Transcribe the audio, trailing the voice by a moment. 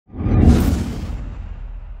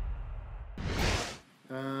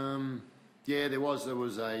Yeah, there was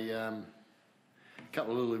a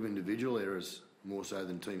couple of little individual errors more so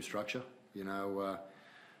than team structure, you know,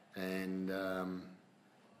 and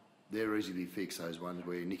they're easily fixed. Those ones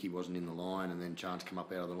where Nicky wasn't in the line and then Chance come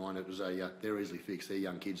up out of the line. It was they're easily fixed. They're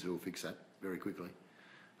young kids who will fix that very quickly.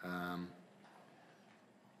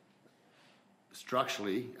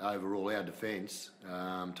 Structurally, overall, our defence,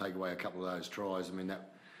 take away a couple of those tries. I mean,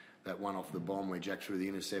 that one off the bomb where Jack threw the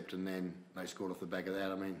intercept and then they scored off the back of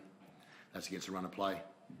that. I mean, that's against a run of play.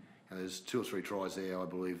 And there's 2 or 3 tries there, I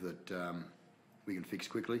believe, that we can fix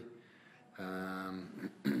quickly.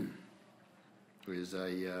 There's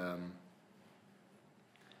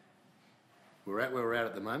we're at where we're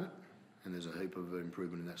at the moment, and there's a heap of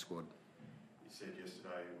improvement in that squad. You said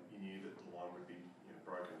yesterday you knew that the line would be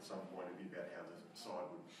broken at some point. It'd be about how the side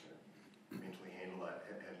would mentally handle that.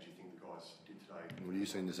 How did you think the guys did today? What do you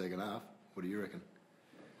see in the second half? What do you reckon?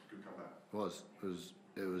 Good comeback.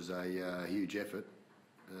 It was a huge effort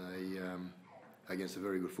against a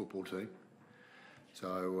very good football team.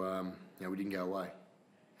 So we didn't go away,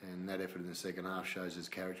 and that effort in the second half shows his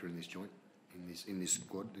character in this joint, in this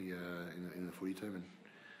squad, in the footy team.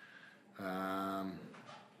 And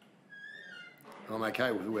I'm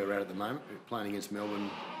okay with where we're at the moment. We're playing against Melbourne,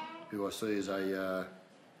 who I see as one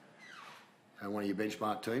of your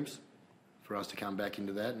benchmark teams. For us to come back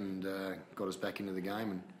into that and got us back into the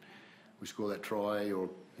game, and we score that try, or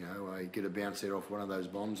get a bounce there off one of those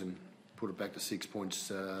bombs and put it back to 6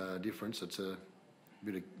 points difference. It's a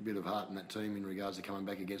bit of heart in that team in regards to coming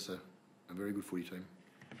back against a very good footy team.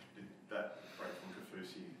 Did that break from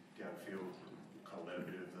Kafusi downfield kind of let a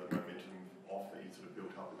bit of the momentum off that you sort of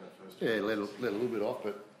built up in that first? Yeah, let a little bit off,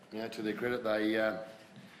 but to their credit, they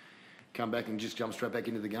come back and just jump straight back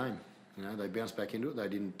into the game. They bounced back into it. They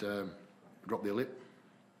didn't drop their lip.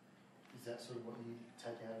 Is that sort of what you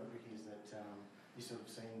take out of it, Ricky? Is that you sort of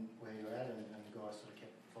seen where you're at and the guys sort of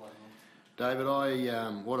kept fighting on? David,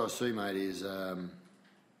 what I see, mate, is a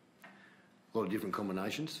lot of different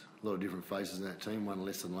combinations, a lot of different faces in that team, one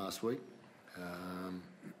less than last week.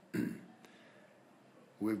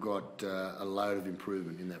 We've got a load of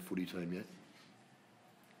improvement in that footy team yet.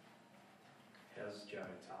 How's Joe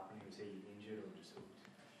Tarpany? Was he injured or just hooked?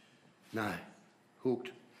 No,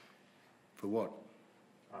 hooked. For what?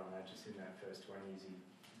 I don't know, just in that first 20, is he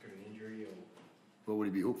got an injury or? What would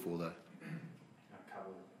he be hooked for, though? A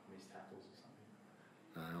couple of missed tackles or something?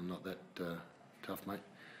 No, I'm not that tough, mate.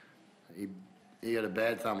 He had a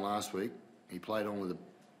bad thumb last week. He played on with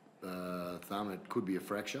a thumb. It could be a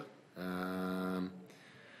fracture from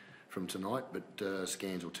tonight, but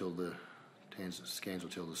scans will tell the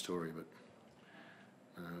story. But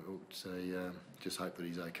just hope that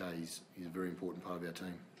he's okay. He's a very important part of our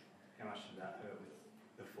team. How much did that hurt with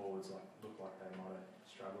the forwards? Looked like they might have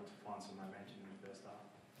struggled to find some momentum in the first half.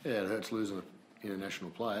 Yeah, it hurts losing an international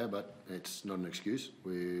player, but it's not an excuse.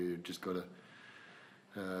 We've just got to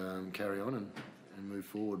carry on and move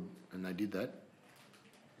forward, and they did that.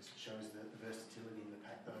 This shows the versatility in the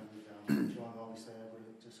pack, though, with John obviously able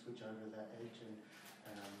to switch over to that edge, and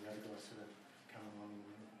the other guys sort of coming on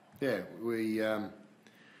in. Yeah,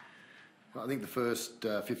 I think the first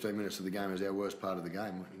 15 minutes of the game is our worst part of the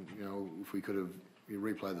game. If we could have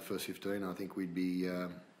replayed the first 15, I think we'd be a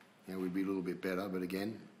little bit better. But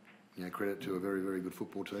again, credit to a very, very good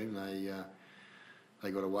football team. They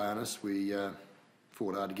got away on us. We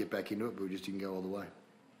fought hard to get back into it, but we just didn't go all the way.